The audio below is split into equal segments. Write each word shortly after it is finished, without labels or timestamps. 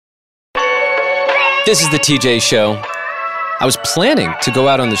This is the TJ Show. I was planning to go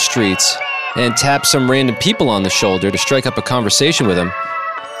out on the streets and tap some random people on the shoulder to strike up a conversation with them.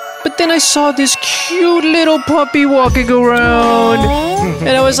 But then I saw this cute little puppy walking around. And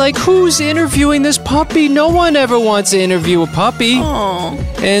I was like, who's interviewing this puppy? No one ever wants to interview a puppy.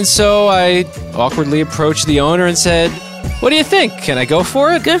 And so I awkwardly approached the owner and said, what do you think? Can I go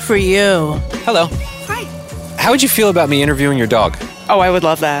for it? Good for you. Hello. Hi. How would you feel about me interviewing your dog? Oh, I would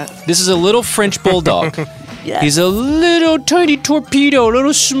love that. This is a little French bulldog. Yes. He's a little tiny torpedo,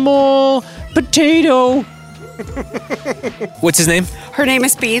 little small potato. What's his name? Her name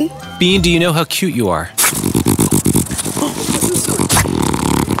is Bean. Bean, do you know how cute you are?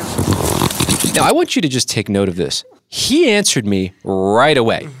 Now, I want you to just take note of this. He answered me right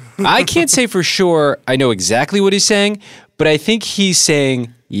away. I can't say for sure I know exactly what he's saying, but I think he's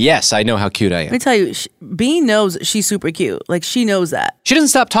saying, yes, I know how cute I Let me am. tell you, Bean knows she's super cute. Like, she knows that. She doesn't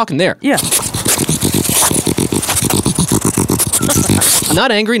stop talking there. Yeah. Not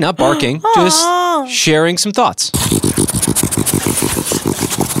angry, not barking, just sharing some thoughts.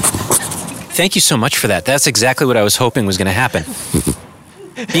 Thank you so much for that. That's exactly what I was hoping was going to happen.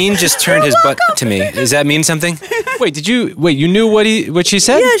 Bean just turned his butt to me. Does that mean something? You knew what she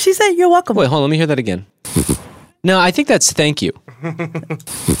said? Yeah, she said, you're welcome. Wait, hold on, let me hear that again. No, I think that's thank you.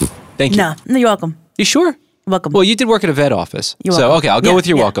 Thank you. No, you're welcome. You sure? Welcome. Well, you did work at a vet office. You're so, welcome. okay, I'll go Yeah, with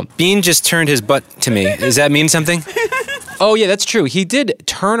you're yeah. welcome. Bean just turned his butt to me. Does that mean something? Oh, yeah, that's true. He did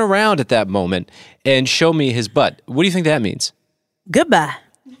turn around at that moment and show me his butt. What do you think that means? Goodbye.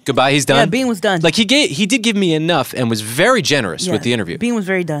 Goodbye, he's done? Yeah, Bean was done. Like, he did give me enough and was very generous with the interview. Bean was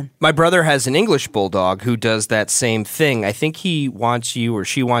very done. My brother has an English bulldog who does that same thing. I think he wants you or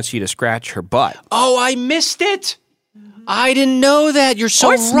she wants you to scratch her butt. Oh, I missed it. I didn't know that. You're so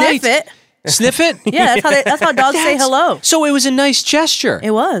Or right. sniff it. Sniff it? Yeah, that's how dogs say hello. So it was a nice gesture.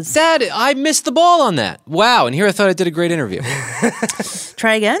 It was. I missed the ball on that. Wow, and here I thought I did a great interview.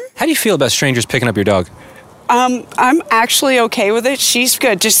 Try again? How do you feel about strangers picking up your dog? I'm actually okay with it. She's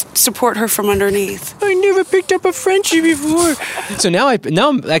good. Just support her from underneath. I never picked up a Frenchie before. So now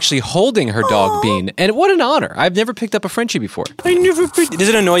I'm actually holding her dog, Bean, and what an honor. I've never picked up a Frenchie before. Does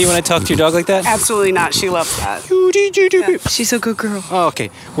it annoy you when I talk to your dog like that? Absolutely not. She loves that. Yeah, she's a good girl. Oh, okay.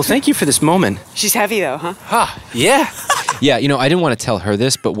 Well, thank you for this moment. She's heavy though, huh? Yeah. Yeah, I didn't want to tell her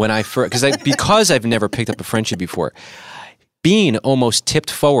this, but when because I've never picked up a Frenchie before, Bean almost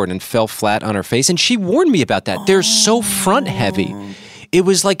tipped forward and fell flat on her face, and she warned me about that. They're so front heavy. It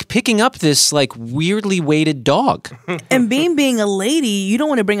was like picking up this like weirdly weighted dog. And being a lady, you don't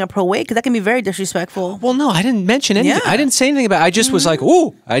want to bring up her weight because that can be very disrespectful. Well, no, I didn't mention anything. Yeah. I didn't say anything about it. I just was like,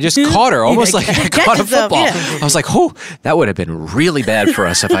 ooh, I just caught her, almost like I caught a yourself, football. yeah. I was like, oh, that would have been really bad for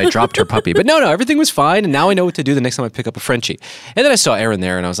us if I dropped her puppy. But no, everything was fine, and now I know what to do the next time I pick up a Frenchie. And then I saw Erin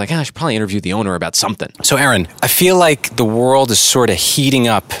there, and I was like, I should probably interview the owner about something. So, Erin, I feel like the world is sort of heating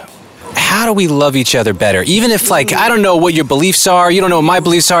up. How do we love each other better? Even if, I don't know what your beliefs are, you don't know what my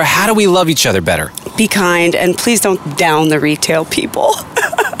beliefs are, how do we love each other better? Be kind and please don't down the retail people.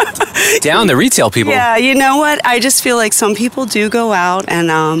 Down the retail people? Yeah, you know what? I just feel like some people do go out and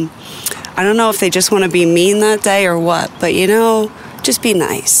I don't know if they just want to be mean that day or what, but just be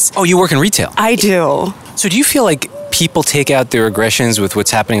nice. Oh, you work in retail? I do. So do you feel like people take out their aggressions with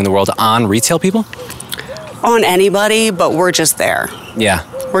what's happening in the world on retail people? On anybody, but we're just there. Yeah.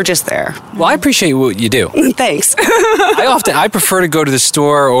 We're just there. Well, I appreciate what you do. Thanks. I prefer to go to the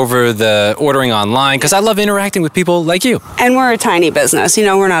store over the ordering online because I love interacting with people like you. And we're a tiny business.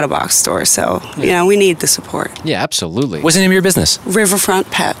 We're not a box store, so, we need the support. Yeah, absolutely. What's the name of your business?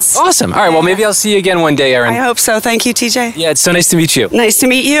 Riverfront Pets. Awesome. All right, well, maybe I'll see you again one day, Erin. I hope so. Thank you, TJ. Yeah, it's so nice to meet you. Nice to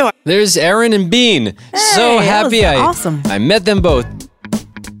meet you. There's Erin and Bean. So happy awesome. I met them both.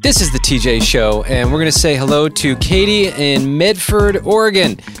 This is the TJ Show, and we're going to say hello to Katie in Medford,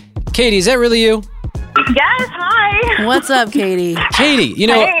 Oregon. Katie, is that really you? Yes, hi. What's up, Katie? Katie,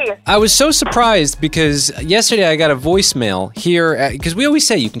 Hey. I was so surprised because yesterday I got a voicemail here because we always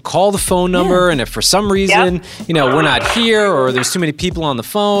say you can call the phone number and if for some reason, we're not here or there's too many people on the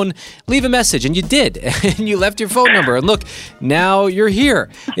phone, leave a message. And you did. And you left your phone number. And look, now you're here.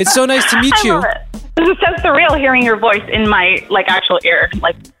 It's so nice to meet I you. love it. This is so surreal hearing your voice in my actual ear.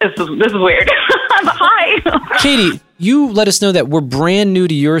 This is weird. Hi. Katie, you let us know that we're brand new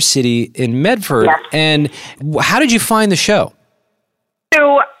to your city in Medford. Yes. And how did you find the show?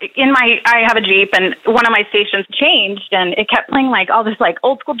 So I have a Jeep and one of my stations changed and it kept playing all this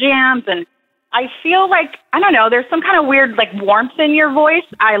old school jams and I feel like, I don't know, there's some kind of weird warmth in your voice.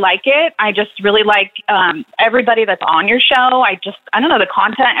 I like it. I just really like everybody that's on your show. I don't know, the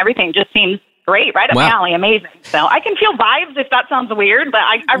content, everything just seems great, right up my Wow. alley, amazing. So I can feel vibes if that sounds weird, but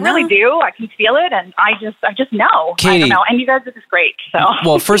I really do. I can feel it, and I just know. I Katie. don't know, and you guys are just great. So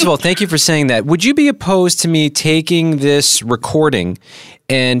Well, first of all, thank you for saying that. Would you be opposed to me taking this recording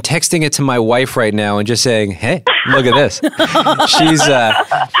and texting it to my wife right now and just saying, "Hey, look at this"? She's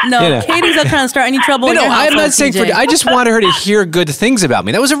No, You know. Katie's not trying to start any trouble. No, in your I'm household, not saying TJ. I just wanted her to hear good things about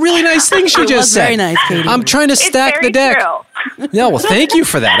me. That was a really nice thing she It just was said. very nice, Katie. I'm trying to it's stack very the deck. true. No, well, thank you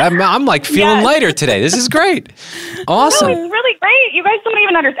for that. I'm like feeling Yes. lighter today. This is great. Awesome. No, it's really great. You guys don't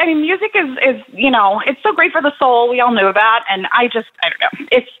even understand. I mean, music is it's so great for the soul. We all know that, and I don't know.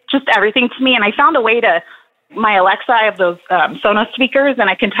 It's just everything to me. And I found a way to my Alexa. I have those Sonos speakers, and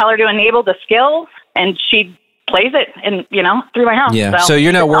I can tell her to enable the skill, and she plays it, and through my house. Yeah. So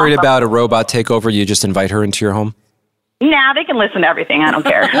you're not it's worried awesome. about a robot takeover. You just invite her into your home. Nah, they can listen to everything. I don't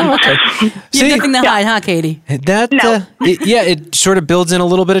care. You have nothing to hide, huh, Katie? That No. it sort of builds in a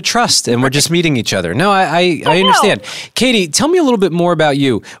little bit of trust, and we're just meeting each other. No, I understand. Katie, tell me a little bit more about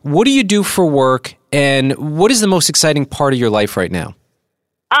you. What do you do for work, and what is the most exciting part of your life right now?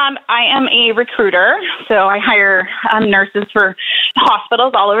 I am a recruiter, so I hire nurses for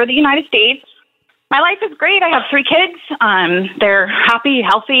hospitals all over the United States. My life is great. I have 3 kids. They're happy,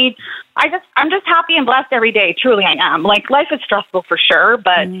 healthy. I'm just happy and blessed every day. Truly, I am. Like, life is stressful for sure,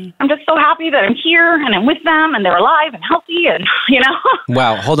 but I'm just so happy that I'm here and I'm with them and they're alive and healthy and,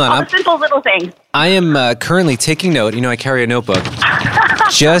 Wow, hold on. all the simple little things. I am currently taking note. I carry a notebook.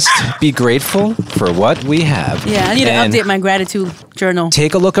 Just be grateful for what we have. Yeah, I need to And update my gratitude journal.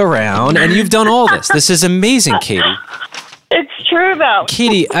 take a look around, and you've done all this. This is amazing, Katie. It's true, though.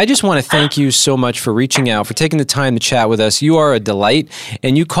 Katie, I just want to thank you so much for reaching out, for taking the time to chat with us. You are a delight,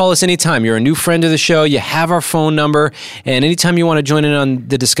 and you call us anytime. You're a new friend of the show. You have our phone number, and anytime you want to join in on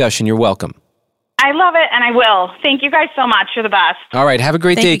the discussion, you're welcome. I love it, and I will. Thank you guys so much. You're the best. All right, have a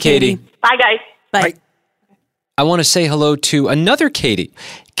great Thank day, you, Katie. Bye, guys. Bye. I want to say hello to another Katie.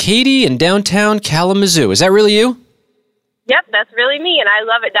 Katie in downtown Kalamazoo. Is that really you? Yep, that's really me, and I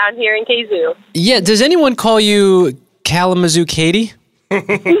love it down here in Kazoo. Yeah, does anyone call you Kalamazoo Katie?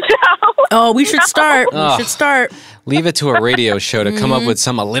 Oh, we should start. Oh. We should start. Leave it to a radio show to come up with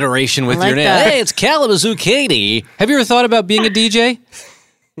some alliteration with I like your name. that. Hey, it's Kalamazoo Katie. Have you ever thought about being a DJ?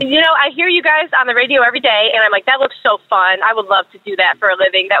 I hear you guys on the radio every day, and I'm like, that looks so fun. I would love to do that for a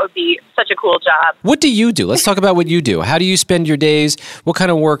living. That would be such a cool job. What do you do? Let's talk about what you do. How do you spend your days? What kind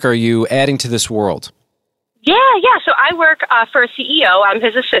of work are you adding to this world? Yeah. So I work for a CEO. I'm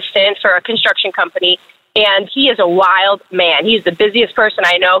his assistant for a construction company, and he is a wild man. He's the busiest person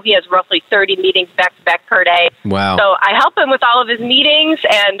I know. He has roughly 30 meetings back-to-back per day. Wow. So I help him with all of his meetings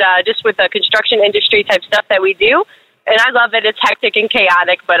and just with the construction industry type stuff that we do. And I love it. It's hectic and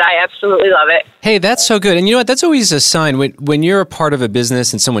chaotic, but I absolutely love it. Hey, that's so good. And you know what? That's always a sign when you're a part of a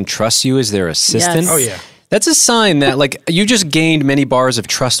business and someone trusts you as their assistant. Yes. Oh, yeah. That's a sign that, like, you just gained many bars of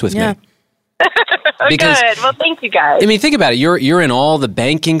trust with Yeah. me. Because- Good. Well, thank you guys. I mean, think about it. You're in all the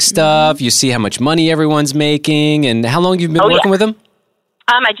banking stuff. You see how much money everyone's making, and how long you've been working yeah. with them?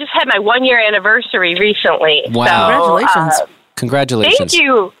 I just had my 1-year anniversary recently. Wow. So, Congratulations. Congratulations. Thank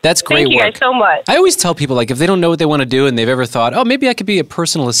you. That's great Thank you work. guys so much. I always tell people, like, if they don't know what they want to do and they've ever thought, oh, maybe I could be a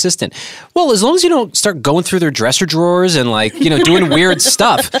personal assistant. Well, as long as you don't start going through their dresser drawers and, like, doing weird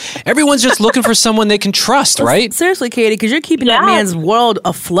stuff. Everyone's just looking for someone they can trust, right? Seriously, Katie, because you're keeping that Yeah. man's world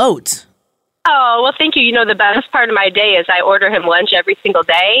afloat. Oh, well, thank you. The best part of my day is I order him lunch every single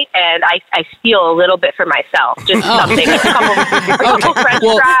day, and I steal a little bit for myself. Just something, like a couple French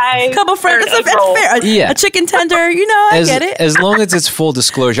Well, fries. Couple friends, or an egg that's roll. fair. Yeah. A chicken tender, I get it. As long as it's full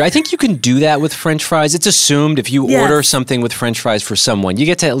disclosure. I think you can do that with French fries. It's assumed if you Yes. order something with French fries for someone, you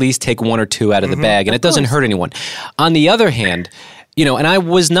get to at least take 1 or 2 out of the bag, and it doesn't hurt anyone. On the other hand, and I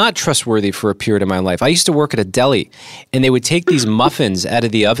was not trustworthy for a period of my life. I used to work at a deli, and they would take these muffins out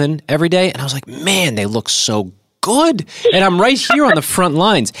of the oven every day, and I was like, man, they look so good. And I'm right here on the front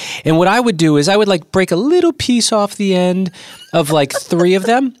lines. And what I would do is I would, like, break a little piece off the end of, like, 3 of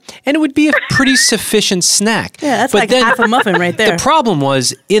them, and it would be a pretty sufficient snack. Yeah, that's But like then half a muffin right there. the problem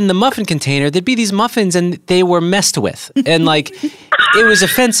was, in the muffin container, there'd be these muffins, and they were messed with. And, like, it was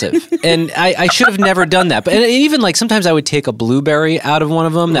offensive. And I should have never done that. But and even, like, sometimes I would take a blueberry out of one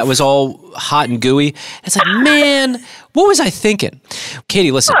of them that was all hot and gooey. It's like, man, what was I thinking?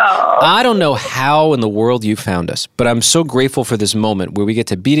 Katie, listen, I don't know how in the world you found us, but I'm so grateful for this moment where we get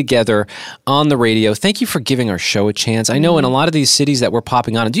to be together on the radio. Thank you for giving our show a chance. I know in a lot of these cities that we're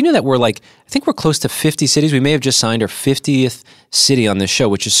popping on, do you know that I think we're close to 50 cities. We may have just signed our 50th city on this show,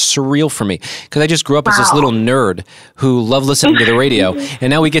 which is surreal for me because I just grew up as this little nerd who loved listening to the radio, and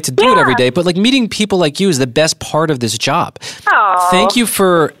now we get to do it every day. But like meeting people like you is the best part of this job. Oh. Thank you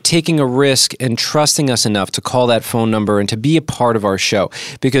for taking a risk and trusting us enough to call that phone number and to be a part of our show.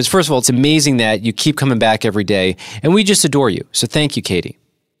 Because first of all, it's amazing that you keep coming back every day, and we just adore you. So thank you, Katie.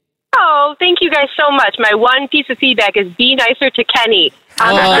 Oh, thank you guys so much. My one piece of feedback is be nicer to Kenny.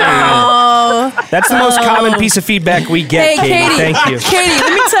 Oh. That's the most common piece of feedback we get, Hey, Katie. Thank you. Katie,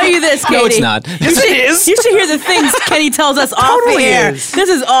 let me tell you this, Katie. No, it's not. Yes, it is. You should hear the things Kenny tells us off the Totally air. is. This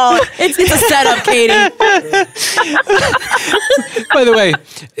is all, it's a setup, Katie. By the way,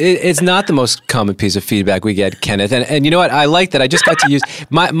 it's not the most common piece of feedback we get, Kenneth. And you know what? I like that. I just got to use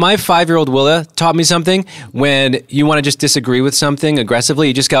my 5-year-old Willa taught me something. When you want to just disagree with something aggressively,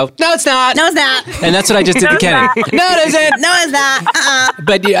 you just go, no, it's not. No, it's not. And that's what I just did to Kenny. No, it isn't. No, it's not.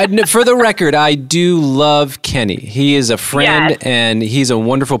 But for the record, I do love Kenny. He is a friend, Yes. and he's a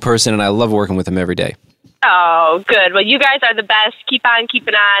wonderful person, and I love working with him every day. Oh, good. Well, you guys are the best. Keep on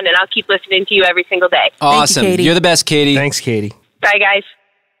keeping on, and I'll keep listening to you every single day. Awesome. Katie. You're the best, Katie. Thanks, Katie. Bye, guys.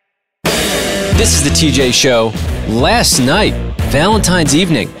 This is the TJ Show. Last night, Valentine's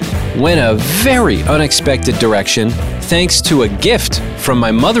evening, went a very unexpected direction thanks to a gift from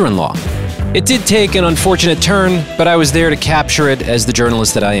my mother-in-law. It did take an unfortunate turn, but I was there to capture it as the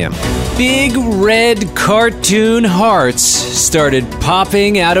journalist that I am. Big red cartoon hearts started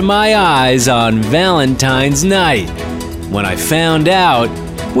popping out of my eyes on Valentine's night when I found out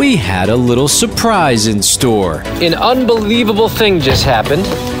we had a little surprise in store. An unbelievable thing just happened.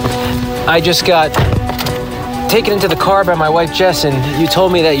 I just got taken into the car by my wife, Jess, and you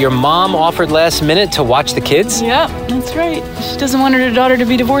told me that your mom offered last minute to watch the kids? Yep, that's right. She doesn't want her daughter to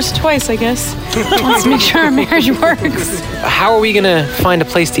be divorced twice, I guess. Wants to make sure our marriage works. How are we going to find a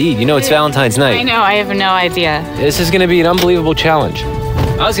place to eat? You know it's Valentine's night. I know, I have no idea. This is going to be an unbelievable challenge.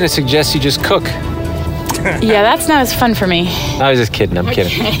 I was going to suggest you just cook. Yeah, that's not as fun for me. I was just kidding. I'm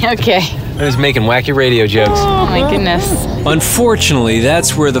kidding. Okay. I was making wacky radio jokes. Oh my goodness. Unfortunately,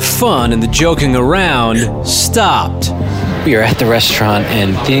 that's where the fun and the joking around stopped. We are at the restaurant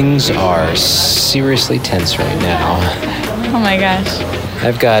and things are seriously tense right now. Oh my gosh.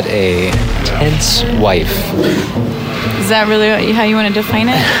 I've got a tense wife. Is that really how you want to define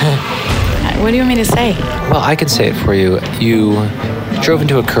it? What do you want me to say? Well, I can say it for you. You drove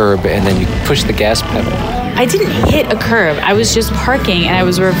into a curb and then you pushed the gas pedal. I didn't hit a curb. I was just parking and I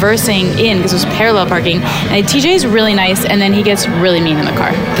was reversing in because it was parallel parking. And TJ is really nice and then he gets really mean in the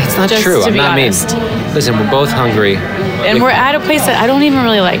car. That's not Just true. to I'm be not honest. mean. Listen, we're both hungry. And we're at a place that I don't even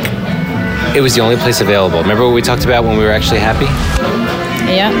really like. It was the only place available. Remember what we talked about when we were actually happy?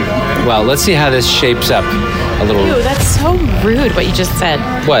 Yeah. Well, let's see how this shapes up a little. Ew, that's so rude what you just said.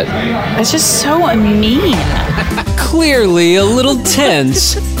 What? That's just so mean. Clearly a little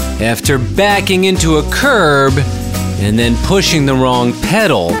tense after backing into a curb and then pushing the wrong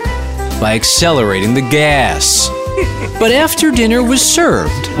pedal by accelerating the gas. But after dinner was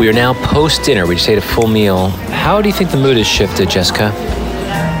served, we are now post-dinner. We just ate a full meal. How do you think the mood has shifted, Jessica?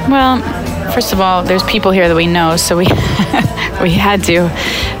 Well, first of all, there's people here that we know, so we we had to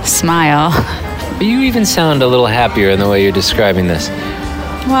smile. You even sound a little happier in the way you're describing this.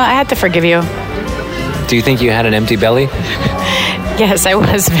 Well, I had to forgive you. Do you think you had an empty belly? Yes, I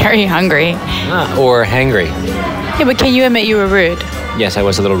was very hungry. Or hangry? Yeah, but can you admit you were rude? Yes, I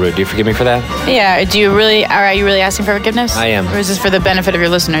was a little rude. Do you forgive me for that? Yeah, are you really asking for forgiveness? I am. Or is this for the benefit of your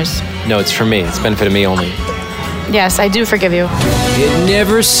listeners? No, it's for me. It's benefit of me only. Yes, I do forgive you. It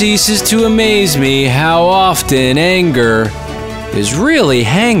never ceases to amaze me how often anger is really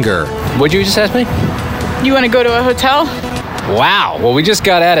hanger. What'd you just ask me? You want to go to a hotel? Wow. Well, we just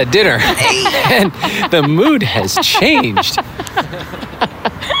got out of dinner, and the mood has changed.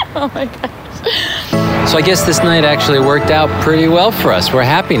 Oh my gosh. So I guess this night actually worked out pretty well for us. We're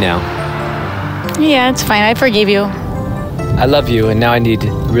happy now. Yeah, it's fine. I forgive you. I love you, and now I need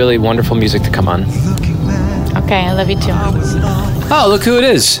really wonderful music to come on. Okay, I love you too. Oh, look who it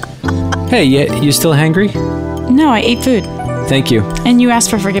is. Hey, you still hangry? No, I ate food. Thank you. And you asked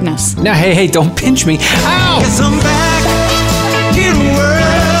for forgiveness. Now, hey, don't pinch me. Ow! Guess I'm back in a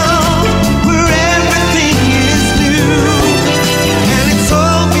world where everything is new, and it's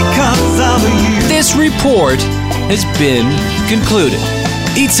all because of you. This report has been concluded.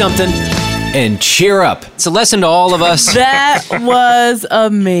 Eat something. and cheer up. It's a lesson to all of us. That was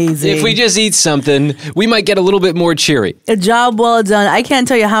amazing. If we just eat something, we might get a little bit more cheery. A job well done. I can't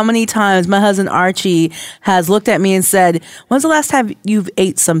tell you how many times my husband Archie has looked at me and said, "When's the last time you've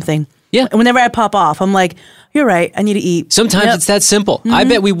ate something?" Yeah. And whenever I pop off, I'm like, "You're right. I need to eat." Sometimes Yep. it's that simple. I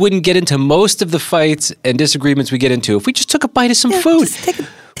bet we wouldn't get into most of the fights and disagreements we get into if we just took a bite of some Yeah, food. just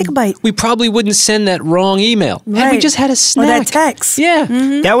take a bite. We probably wouldn't send that wrong email. And we Right. just had a Or snack. that text. Yeah.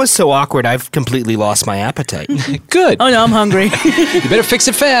 That was so awkward, I've completely lost my appetite. Good. Oh no, I'm hungry. You better fix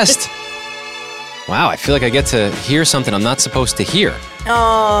it fast. Wow, I feel like I get to hear something I'm not supposed to hear.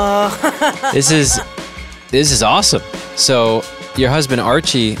 Oh. This is awesome. So your husband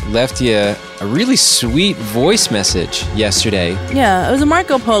Archie left you a really sweet voice message yesterday. Yeah, it was a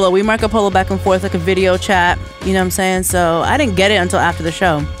Marco Polo. We Marco Polo back and forth like a video chat. You know what I'm saying? So I didn't get it until after the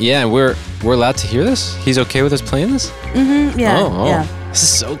show. Yeah, and we're allowed to hear this? He's okay with us playing this? Yeah. Oh. Yeah. This is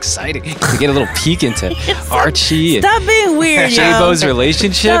so exciting to get a little peek into Archie and Stop being weird, yo. J-Bo's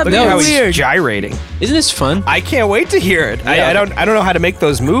relationship. Stop Look at how being he's weird. gyrating. Isn't this fun? I can't wait to hear it. Yeah. I don't know how to make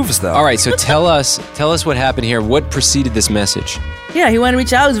those moves though. All right, so tell us what happened here. What preceded this message? Yeah, he wanted to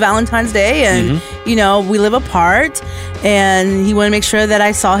reach out. It was Valentine's Day, and you know we live apart, and he wanted to make sure that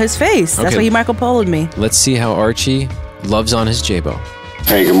I saw his face. That's Okay. why he Marco Polo'd me. Let's see how Archie loves on his J-Bo.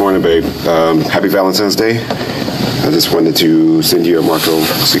 Hey, good morning, babe. Happy Valentine's Day. I just wanted to send you a Marco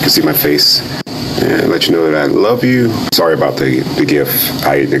so you can see my face and let you know that I love you. Sorry about the gift.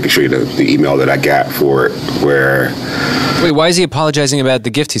 I can show you the email that I got for it where... Wait, why is he apologizing about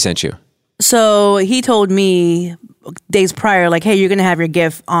the gift he sent you? So he told me days prior, like, "Hey, you're gonna have your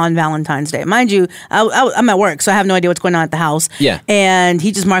gift on Valentine's Day." Mind you, I'm at work, so I have no idea what's going on at the house. Yeah. And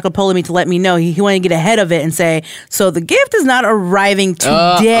he just Marco Polo'd me to let me know. He wanted to get ahead of it and say, "So the gift is not arriving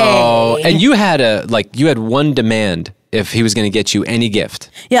today." Oh, and you had one demand if he was going to get you any gift.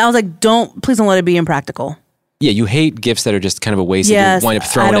 Yeah, I was like, please don't let it be impractical. Yeah, you hate gifts that are just kind of a waste Yes, that you wind up I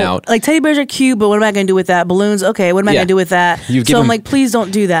throwing don't- out. Like teddy bears are cute, but what am I going to do with that? Balloons, okay. What am I Yeah. going to do with that? You give So I'm him- like, please don't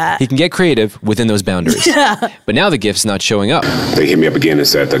do that. He can get creative within those boundaries. Yeah. But now the gift's not showing up. They hit me up again and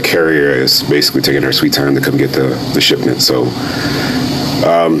said the carrier is basically taking her sweet time to come get the shipment. So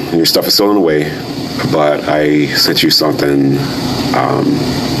your stuff is still on the way, but I sent you something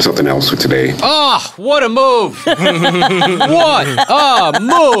else for today. Oh, what a move! What a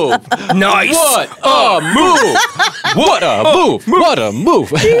move! Nice. What a move! What a move! What a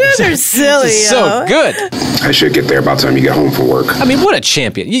move! You guys are silly, This is so yo. good. I should get there by the time you get home from work. I mean, what a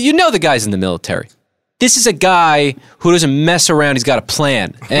champion. You know the guy's in the military. This is a guy who doesn't mess around. He's got a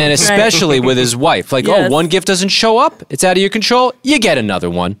plan. And especially with his wife. Like, Yes. oh, one gift doesn't show up. It's out of your control. You get another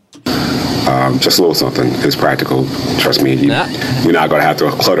one. Just a little something. It's practical. Trust me. Nah. You're not going to have to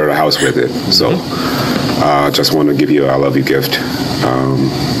clutter the house with it. So just want to give you a I love you gift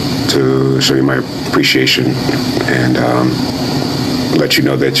to show you my appreciation and let you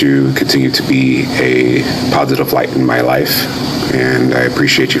know that you continue to be a positive light in my life. And I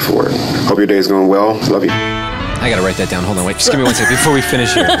appreciate you for it. Hope your day is going well. Love you. I got to write that down. Hold on. Wait. Just give me 1 second before we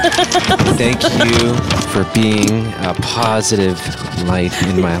finish here. Thank you for being a positive light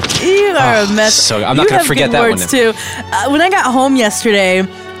in my life. You are a mess. So I'm not You going to have forget good that words one. too. When I got home yesterday,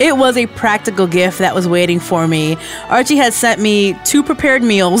 it was a practical gift that was waiting for me. Archie had sent me 2 prepared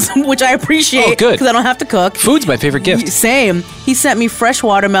meals, which I appreciate. Oh, good. Because I don't have to cook. Food's my favorite gift. Same. He sent me fresh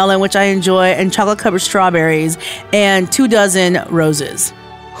watermelon, which I enjoy, and chocolate-covered strawberries, and 2 dozen roses.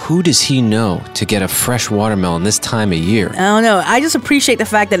 Who does he know to get a fresh watermelon this time of year? I don't know. I just appreciate the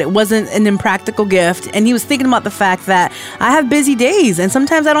fact that it wasn't an impractical gift. And he was thinking about the fact that I have busy days and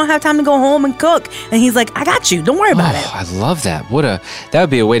sometimes I don't have time to go home and cook. And he's like, I got you. Don't worry about it. I love that. That would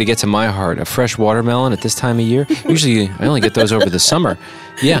be a way to get to my heart. A fresh watermelon at this time of year. Usually I only get those over the summer.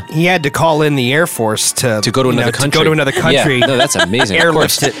 Yeah. He had to call in the Air Force to To go to another country. To go to another country. Yeah. No, that's amazing. Of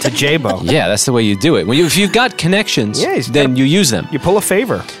course. Airlift it to J-Bo. Yeah, that's the way you do it. If you've got connections, Yeah, then you use them. You pull a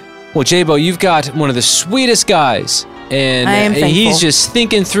favor. Well, J-Bo, you've got one of the sweetest guys. And I am he's thankful. just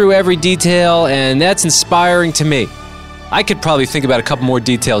thinking through every detail, and that's inspiring to me. I could probably think about a couple more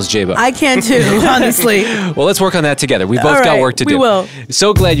details, J-Bo. I can too, honestly. Well, let's work on that together. We both All got right, work to we do. will.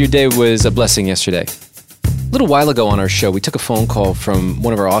 So glad your day was a blessing yesterday. A little while ago on our show, we took a phone call from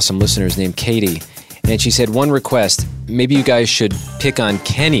one of our awesome listeners named Katie, and she said, one request, maybe you guys should pick on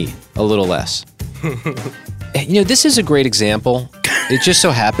Kenny a little less. This is a great example. It just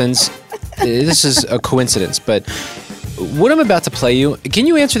so happens, this is a coincidence, but what I'm about to play you, can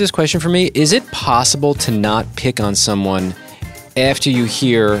you answer this question for me? Is it possible to not pick on someone after you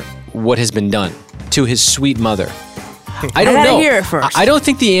hear what has been done to his sweet mother? I don't gotta know. hear it first. I don't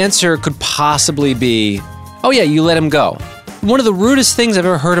think the answer could possibly be, oh yeah, you let him go. one of the rudest things I've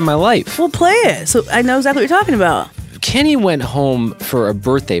ever heard in my life. Well, play it. So I know exactly what you're talking about. Kenny went home for a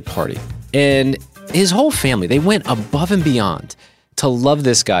birthday party, and his whole family, they went above and beyond to love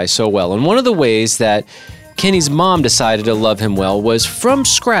this guy so well. And one of the ways that Kenny's mom decided to love him well was from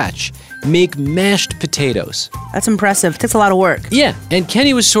scratch, make mashed potatoes. That's impressive. Takes a lot of work. Yeah, and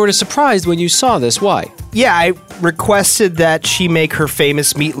Kenny was sort of surprised when you saw this. Why? Yeah, I requested that she make her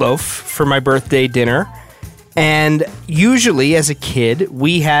famous meatloaf for my birthday dinner. And usually, as a kid,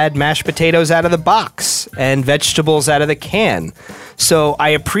 we had mashed potatoes out of the box and vegetables out of the can. So I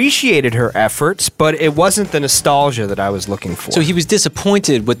appreciated her efforts, but it wasn't the nostalgia that I was looking for. So he was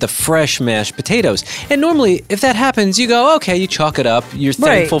disappointed with the fresh mashed potatoes. And normally, if that happens, you go, okay, you chalk it up. You're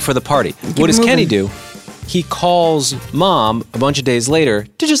thankful for the party. What does Kenny do? He calls mom a bunch of days later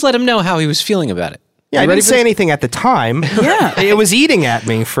to just let him know how he was feeling about it. Yeah, I didn't say anything at the time. Yeah. It was eating at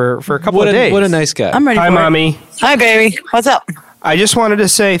me for a couple of days. What a nice guy. I'm ready Hi, for Mommy. it. Hi, baby. What's up? I just wanted to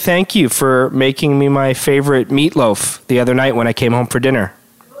say thank you for making me my favorite meatloaf the other night when I came home for dinner.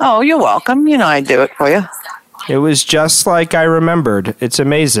 Oh, you're welcome. You know I'd do it for you. It was just like I remembered. It's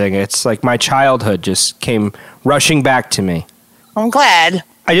amazing. It's like my childhood just came rushing back to me. I'm glad.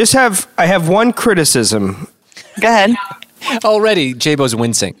 I have one criticism. Go ahead. Already, J-Bo's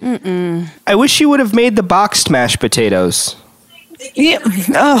wincing. I wish you would have made the boxed mashed potatoes. Yeah.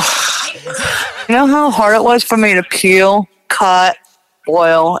 Oh. You know how hard it was for me to peel, cut,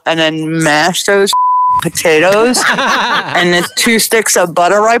 boil, and then mash those potatoes? And the 2 sticks of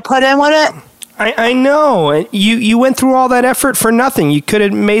butter I put in with it? I know. You went through all that effort for nothing. You could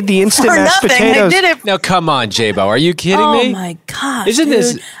have made the instant For mashed nothing. potatoes. I did it. Now, come on, J-Bo. Are you kidding me? Oh my gosh. Isn't dude.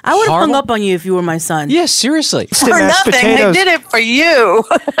 this I would have hung horrible? up on you if you were my son. Yeah, seriously. Instant For mashed nothing. I potatoes. did it for you.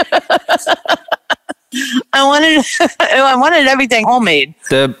 I wanted everything homemade.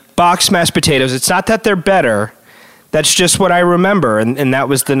 The boxed mashed potatoes, it's not that they're better. That's just what I remember, and that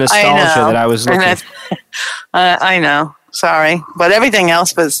was the nostalgia that I was looking for. I know. Sorry. But everything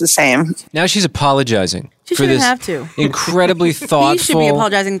else was the same. Now she's apologizing She for shouldn't this have to. incredibly thoughtful. He should be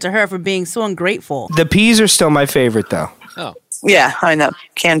apologizing to her for being so ungrateful. The peas are still my favorite, though. Oh. Yeah, I know.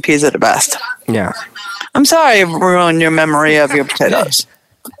 Canned peas are the best. Yeah. I'm sorry I ruined your memory of your potatoes.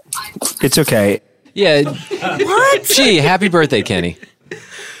 It's okay. Yeah. What? Gee, happy birthday, Kenny.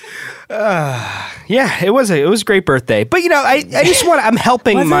 Yeah, it was a great birthday. But I just I'm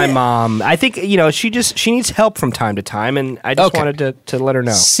helping my mom. I think she needs help from time to time, and I just wanted to let her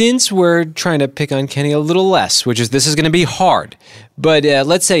know. Since we're trying to pick on Kenny a little less, this is going to be hard. But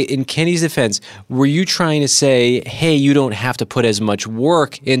let's say in Kenny's defense, were you trying to say, hey, you don't have to put as much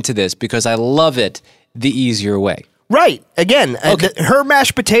work into this because I love it the easier way? Right. Again, her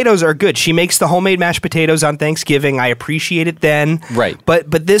mashed potatoes are good. She makes the homemade mashed potatoes on Thanksgiving. I appreciate it then. Right.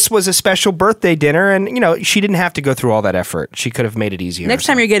 But this was a special birthday dinner, and she didn't have to go through all that effort. She could have made it easier. Next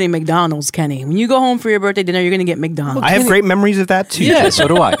time you're getting McDonald's, Kenny. When you go home for your birthday dinner, you're going to get McDonald's. I have great memories of that too. Yeah, so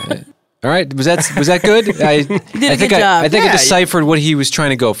do I. All right, was that good? I did a good job. I think I deciphered what he was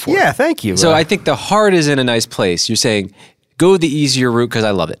trying to go for. Yeah, thank you. So I think the heart is in a nice place. You're saying, go the easier route because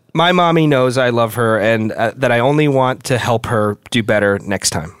I love it. My mommy knows I love her and that I only want to help her do better next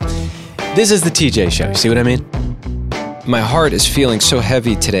time. This is the TJ Show. You see what I mean? My heart is feeling so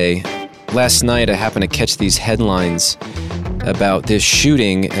heavy today. Last night, I happened to catch these headlines about this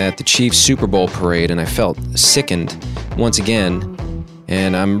shooting at the Chiefs Super Bowl parade, and I felt sickened once again.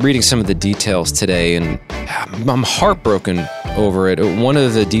 And I'm reading some of the details today, and I'm heartbroken over it. One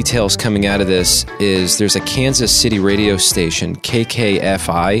of the details coming out of this is there's a Kansas City radio station,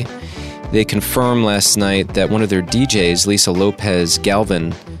 KKFI. They confirmed last night that one of their DJs, Lisa Lopez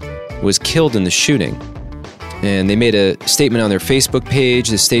Galvin, was killed in the shooting. And they made a statement on their Facebook page.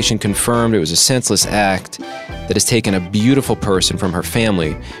 The station confirmed it was a senseless act that has taken a beautiful person from her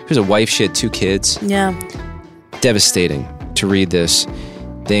family. She was a wife, she had 2 kids. Yeah. Devastating to read this.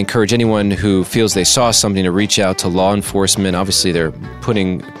 They encourage anyone who feels they saw something to reach out to law enforcement. Obviously, they're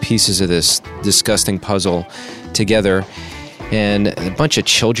putting pieces of this disgusting puzzle together. And a bunch of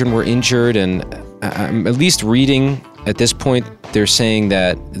children were injured. And I'm at least reading at this point, they're saying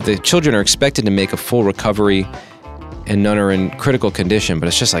that the children are expected to make a full recovery and none are in critical condition. But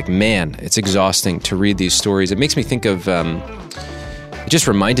it's just like, man, it's exhausting to read these stories. It makes me think of, it just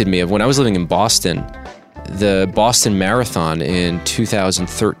reminded me of when I was living in Boston, the Boston Marathon in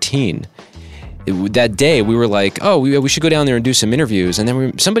 2013. That day, we were like, oh, we should go down there and do some interviews. And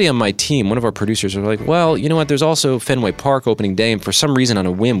then somebody on my team, one of our producers, was like, well, you know what? There's also Fenway Park opening day. And for some reason, on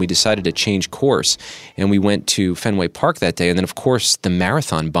a whim, we decided to change course. And we went to Fenway Park that day. And then, of course, the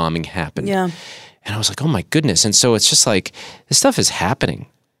marathon bombing happened. Yeah. And I was like, oh, my goodness. And so it's just like, this stuff is happening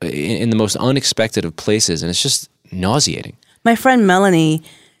in the most unexpected of places. And it's just nauseating. My friend Melanie,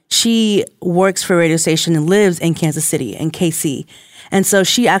 she works for a radio station and lives in Kansas City, in KC. And so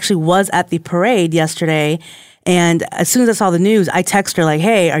she actually was at the parade yesterday. And as soon as I saw the news, I text her like,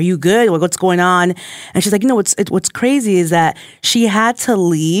 "Hey, are you good? What's going on?" And she's like, what's crazy is that she had to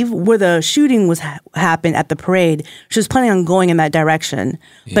leave where the shooting was happened at the parade. She was planning on going in that direction,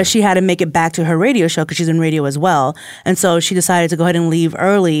 but she had to make it back to her radio show because she's in radio as well. And so she decided to go ahead and leave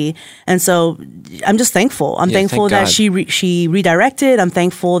early. And so I'm just thankful. I'm thankful that she redirected. I'm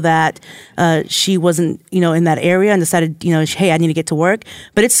thankful that she wasn't, in that area and decided, hey, I need to get to work.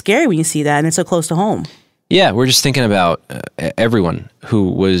 But it's scary when you see that, and it's so close to home. Yeah, we're just thinking about everyone who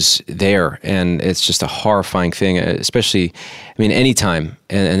was there, and it's just a horrifying thing, especially, anytime,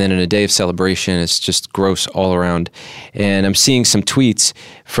 and then in a day of celebration, it's just gross all around. And I'm seeing some tweets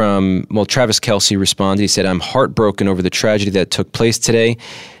from, Travis Kelce responded. He said, "I'm heartbroken over the tragedy that took place today.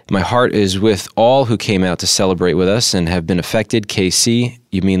 My heart is with all who came out to celebrate with us and have been affected. KC,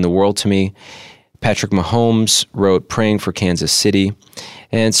 you mean the world to me." Patrick Mahomes wrote, "Praying for Kansas City."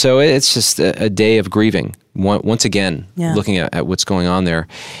 And so it's just a day of grieving, once again, looking at what's going on there.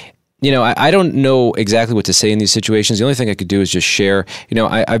 I don't know exactly what to say in these situations. The only thing I could do is just share.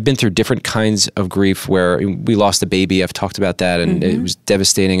 I've been through different kinds of grief where we lost a baby. I've talked about that, and it was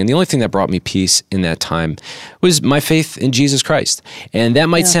devastating. And the only thing that brought me peace in that time was my faith in Jesus Christ. And that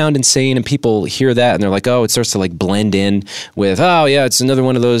might sound insane, and people hear that, and they're like, oh, it starts to blend in with, oh, yeah, it's another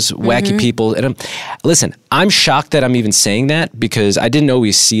one of those wacky people. And listen, I'm shocked that I'm even saying that because I didn't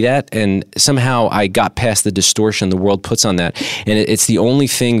always see that, and somehow I got past the distortion the world puts on that. And it's the only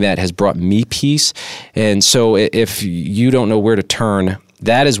thing that has brought me peace. And so if you don't know where to turn,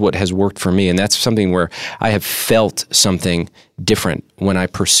 that is what has worked for me. And that's something where I have felt something different when I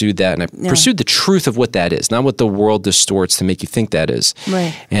pursued that. And I pursued the truth of what that is, not what the world distorts to make you think that is.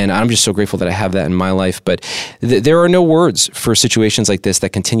 Right. And I'm just so grateful that I have that in my life. But there are no words for situations like this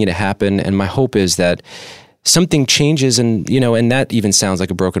that continue to happen. And my hope is that something changes, and and that even sounds like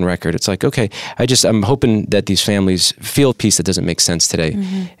a broken record. It's like, okay, I'm hoping that these families feel peace that doesn't make sense today.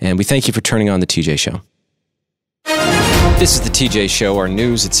 And we thank you for turning on the TJ Show. This is the TJ Show, our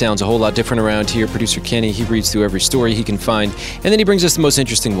news. It sounds a whole lot different around here. Producer Kenny, he reads through every story he can find, and then he brings us the most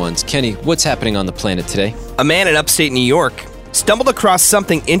interesting ones. Kenny, what's happening on the planet today? A man in upstate New York stumbled across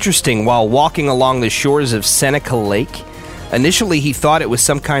something interesting while walking along the shores of Seneca Lake. Initially, he thought it was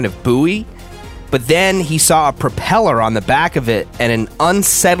some kind of buoy, but then he saw a propeller on the back of it and an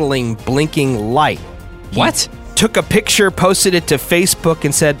unsettling blinking light. What? Took a picture, posted it to Facebook,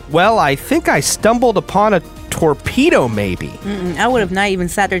 and said, "Well, I think I stumbled upon a torpedo, maybe." I would have not even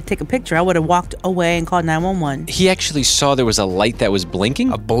sat there to take a picture. I would have walked away and called 911. He actually saw there was a light that was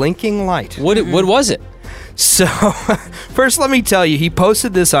blinking? A blinking light. What was it? So, first let me tell you, he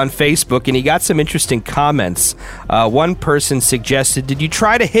posted this on Facebook and he got some interesting comments. One person suggested, "Did you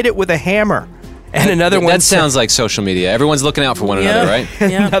try to hit it with a hammer?" And another one that sounds like social media. Everyone's looking out for one another, right?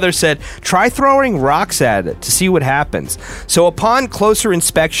 Another said, "Try throwing rocks at it to see what happens." So upon closer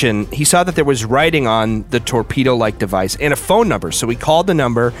inspection, he saw that there was writing on the torpedo-like device and a phone number. So he called the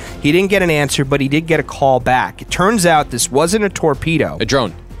number. He didn't get an answer, but he did get a call back. It turns out this wasn't a torpedo. A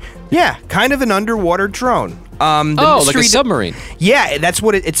drone. Yeah, kind of an underwater drone. Like a submarine. Yeah, that's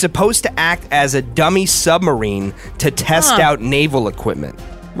what it's supposed to act as a dummy submarine to test out naval equipment.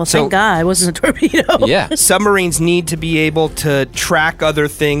 Well, thank God it wasn't a torpedo. Yeah. Submarines need to be able to track other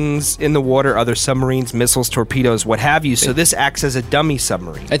things in the water, other submarines, missiles, torpedoes, what have you. So this acts as a dummy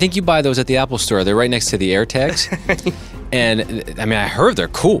submarine. I think you buy those at the Apple Store. They're right next to the air tags. And, I heard they're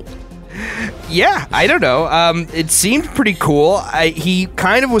cool. Yeah, I don't know. It seemed pretty cool. He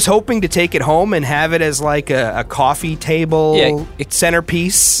kind of was hoping to take it home and have it as like a coffee table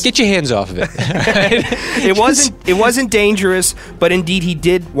centerpiece. Get your hands off of it. It wasn't dangerous, but indeed he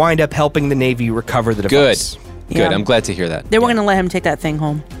did wind up helping the Navy recover the device. Good. I'm glad to hear that. They weren't going to let him take that thing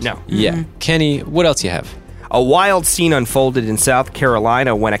home. No. Yeah. Kenny, what else you have? A wild scene unfolded in South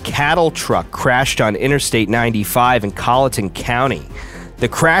Carolina when a cattle truck crashed on Interstate 95 in Colleton County. The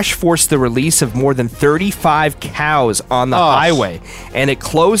crash forced the release of more than 35 cows on the highway, and it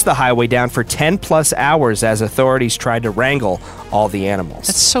closed the highway down for 10-plus hours as authorities tried to wrangle all the animals.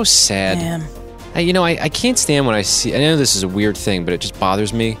 That's so sad. Damn. I can't stand when I see... I know this is a weird thing, but it just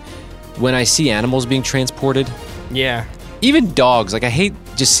bothers me when I see animals being transported. Yeah. Even dogs. I hate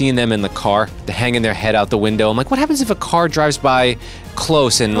just seeing them in the car, hanging their head out the window. I'm like, what happens if a car drives by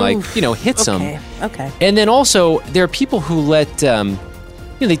close and, hits them? Okay. And then also, there are people who let...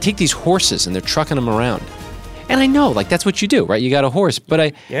 they take these horses and they're trucking them around. And I know, that's what you do, right? You got a horse. But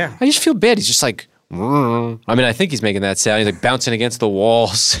I just feel bad. He's just like, I think he's making that sound. He's bouncing against the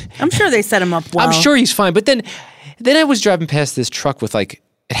walls. I'm sure they set him up well. I'm sure he's fine. But then Then I was driving past this truck with like,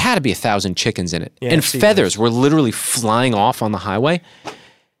 it had to be 1,000 chickens in it. Yeah, and I've seen feathers were literally flying off on the highway.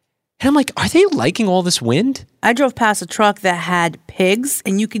 And I'm like, are they liking all this wind? I drove past a truck that had pigs,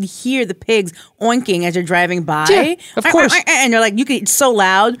 and you could hear the pigs oinking as you're driving by. Yeah, of course. And they're like, it's so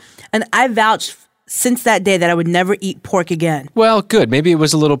loud. And I vouched since that day that I would never eat pork again. Well, good. Maybe it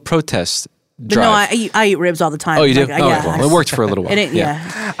was a little protest But drive. no, I eat ribs all the time. Oh, you do? Like, Oh, yeah. well, it worked for a little while.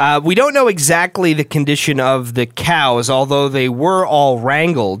 Yeah. We don't know exactly the condition of the cows, although they were all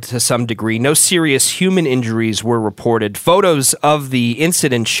wrangled to some degree. No serious human injuries were reported. Photos of the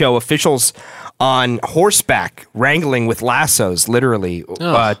incident show officials on horseback wrangling with lassos, literally,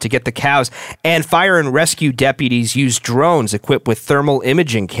 to get the cows. And fire and rescue deputies used drones equipped with thermal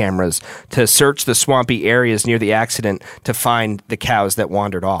imaging cameras to search the swampy areas near the accident to find the cows that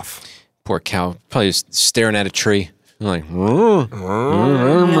wandered off. Poor cow. Probably just staring at a tree. Like,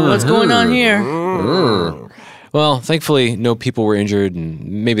 What's going on here? Well, thankfully, no people were injured,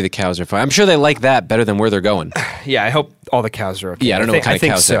 and maybe the cows are fine. I'm sure they like that better than where they're going. Yeah, I hope all the cows are okay. Yeah, I don't know what kind of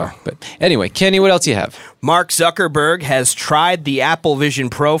cows they are. But anyway, Kenny, what else you have? Mark Zuckerberg has tried the Apple Vision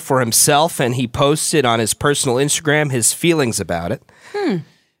Pro for himself, and he posted on his personal Instagram his feelings about it.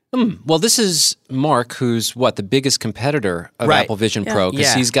 Well, this is Mark, who's the biggest competitor of Right. Apple Vision Pro, because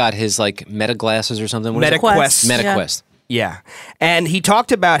Yeah. he's got his like Meta glasses or something. What is it? MetaQuest. MetaQuest. Yeah. And he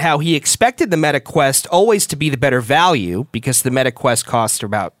talked about how he expected the MetaQuest always to be the better value because the MetaQuest costs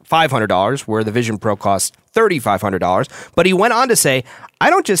about $500, where the Vision Pro costs $3,500. But he went on to say, I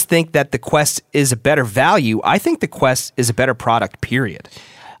don't just think that the Quest is a better value. I think the Quest is a better product, period.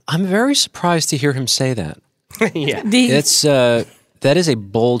 I'm very surprised to hear him say that. Yeah. It's that is a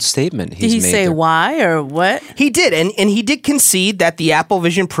bold statement he's Did he made say there. why or what? He did, and he did concede that the Apple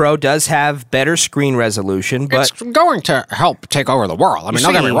Vision Pro does have better screen resolution, but It's going to help take over the world. I mean,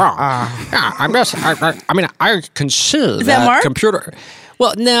 don't get me wrong. Yeah, I'm just. I mean, I can see Is that Mark? computer.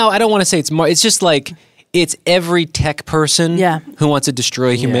 Well, no, I don't want to say it's Mark. It's just like it's every tech person who wants to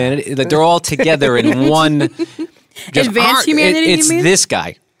destroy humanity. Like they're all together in one. Advanced humanity, It's you mean? this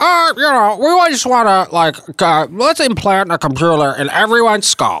guy. We just want to let's implant a computer in everyone's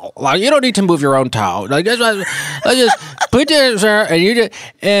skull. Like, you don't need to move your own toe. Like, let's just Put this there,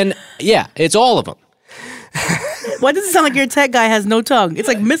 and yeah, it's all of them. Why does it sound like your tech guy has no tongue? It's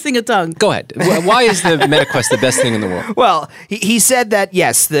like missing a tongue. Go ahead. Why is the MetaQuest the best thing in the world? well, he said that,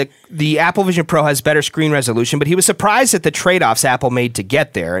 yes, the Apple Vision Pro has better screen resolution, but he was surprised at the trade-offs Apple made to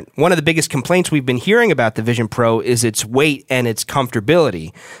get there. And one of the biggest complaints we've been hearing about the Vision Pro is its weight and its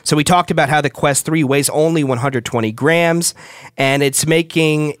comfortability. So we talked about how the Quest 3 weighs only 120 grams, and it's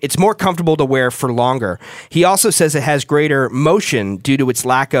more comfortable to wear for longer. He also says it has greater motion due to its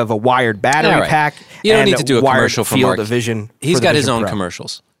lack of a wired battery All right. pack. You don't and need to do a wired commercial for field Mark. of vision. He's for the got his Vision own Pro.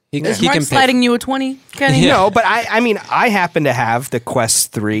 commercials. Is Mark sliding you a 20, Kenny? No, but I happen to have the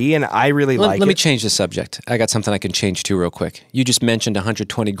Quest 3, and I really like it. Let me change the subject. I got something I can change to real quick. You just mentioned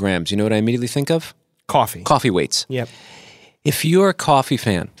 120 grams. You know what I immediately think of? Coffee. Coffee weights. Yep. If you're a coffee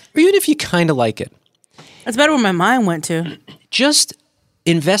fan, or even if you kind of like it, That's better where my mind went to. just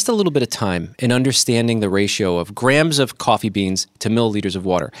invest a little bit of time in understanding the ratio of grams of coffee beans to milliliters of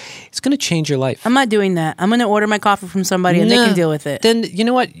water. It's going to change your life. I'm not doing that. I'm going to order my coffee from somebody and they Nah. can deal with it. Then, you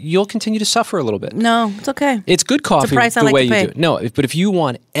know what? You'll continue to suffer a little bit. No, it's okay. It's good coffee price I the like way to you pay. do it. No, but if you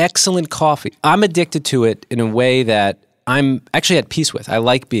want excellent coffee, I'm addicted to it in a way that I'm actually at peace with. I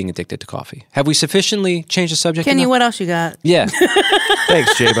like being addicted to coffee. Have we sufficiently changed the subject? Kenny, enough? what else you got? Yeah.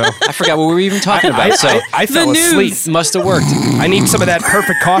 Thanks, J-Bo. I forgot what we were even talking about. I fell asleep. Must have worked. I need some of that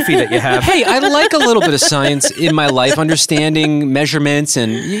perfect coffee that you have. Hey, I like a little bit of science in my life, understanding measurements,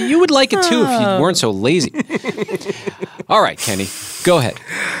 and you would like it too if you weren't so lazy. All right, Kenny, go ahead.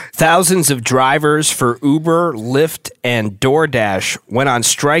 Thousands of drivers for Uber, Lyft, and DoorDash went on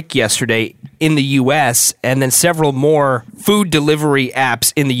strike yesterday in the U.S., and then several more food delivery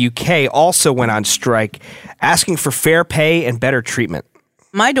apps in the U.K. also went on strike, asking for fair pay and better treatment.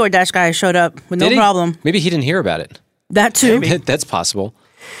 My DoorDash guy showed up with no Did he? problem. Maybe he didn't hear about it. That too. That's possible.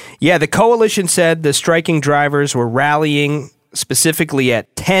 Yeah, the coalition said the striking drivers were rallying specifically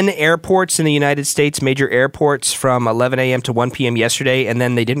at 10 airports in the United States, major airports, from 11 a.m. to 1 p.m. yesterday, and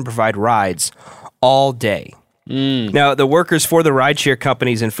then they didn't provide rides all day. Now, the workers for the rideshare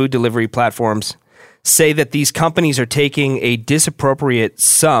companies and food delivery platforms say that these companies are taking a disappropriate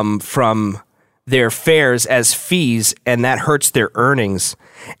sum from their fares as fees, and that hurts their earnings.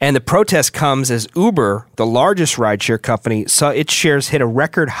 And the protest comes as Uber, the largest rideshare company, saw its shares hit a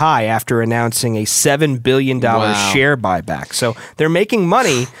record high after announcing a $7 billion Wow. share buyback. So they're making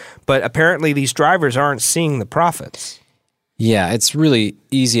money, but apparently these drivers aren't seeing the profits. Yeah, it's really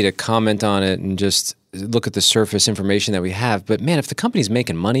easy to comment on it and just look at the surface information that we have. But man, if the company's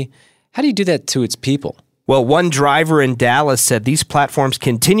making money, how do you do that to its people? Well, one driver in Dallas said these platforms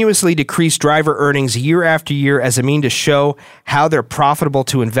continuously decrease driver earnings year after year as a mean to show how they're profitable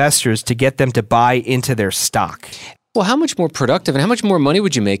to investors to get them to buy into their stock. Well, how much more productive and how much more money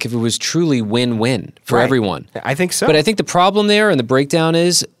would you make if it was truly win-win for Right. everyone? I think so. But I think the problem there and the breakdown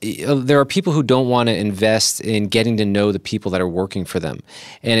is there are people who don't want to invest in getting to know the people that are working for them.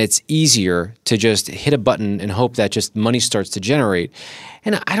 And it's easier to just hit a button and hope that just money starts to generate.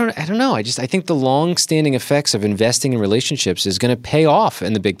 And I don't know. I think the long-standing effects of investing in relationships is going to pay off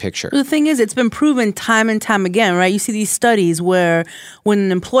in the big picture. The thing is, it's been proven time and time again, right? You see these studies where when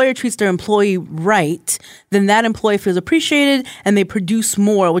an employer treats their employee right, then that employee feels appreciated and they produce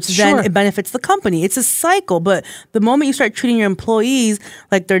more, which then it benefits the company. It's a cycle. But the moment you start treating your employees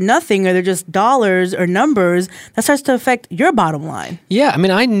like they're nothing or they're just dollars or numbers, that starts to affect your bottom line. Yeah, I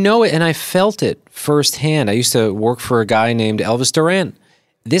mean, I know it and I felt it firsthand. I used to work for a guy named Elvis Duran.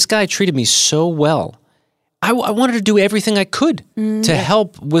 This guy treated me so well. I wanted to do everything I could to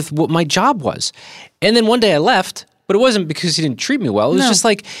help with what my job was. And then one day I left, but it wasn't because he didn't treat me well. It was just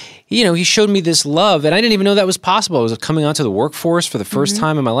like, he showed me this love, and I didn't even know that was possible. I was coming onto the workforce for the first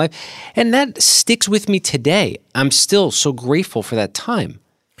time in my life, and that sticks with me today. I'm still so grateful for that time.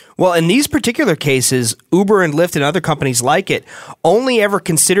 Well, in these particular cases, Uber and Lyft and other companies like it only ever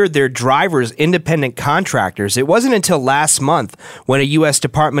considered their drivers independent contractors. It wasn't until last month when a U.S.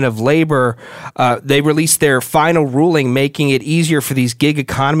 Department of Labor, they released their final ruling making it easier for these gig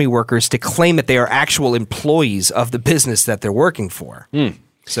economy workers to claim that they are actual employees of the business that they're working for.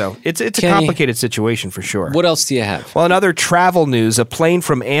 So it's a Kenny, complicated situation for sure. What else do you have? Well, in other travel news, a plane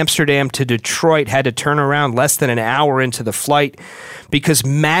from Amsterdam to Detroit had to turn around less than an hour into the flight because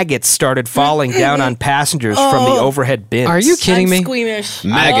maggots started falling down on passengers from the overhead bins. Are you kidding me? Squeamish.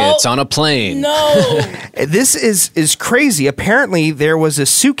 Maggots on a plane. No. This is crazy. Apparently, there was a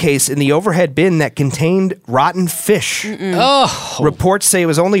suitcase in the overhead bin that contained rotten fish. Oh. Reports say it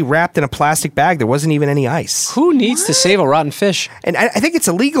was only wrapped in a plastic bag. There wasn't even any ice. Who needs to save a rotten fish? And I think it's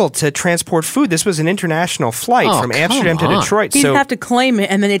illegal to transport food. This was an international flight from Amsterdam to Detroit. He'd have to claim it,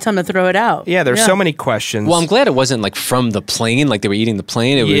 and then they tell him to throw it out. Yeah, there's so many questions. Well, I'm glad it wasn't like from the plane, like they were eating the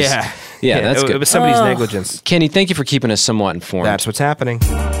plane. It was, yeah, that's good. It was somebody's negligence. Kenny, thank you for keeping us somewhat informed. That's what's happening.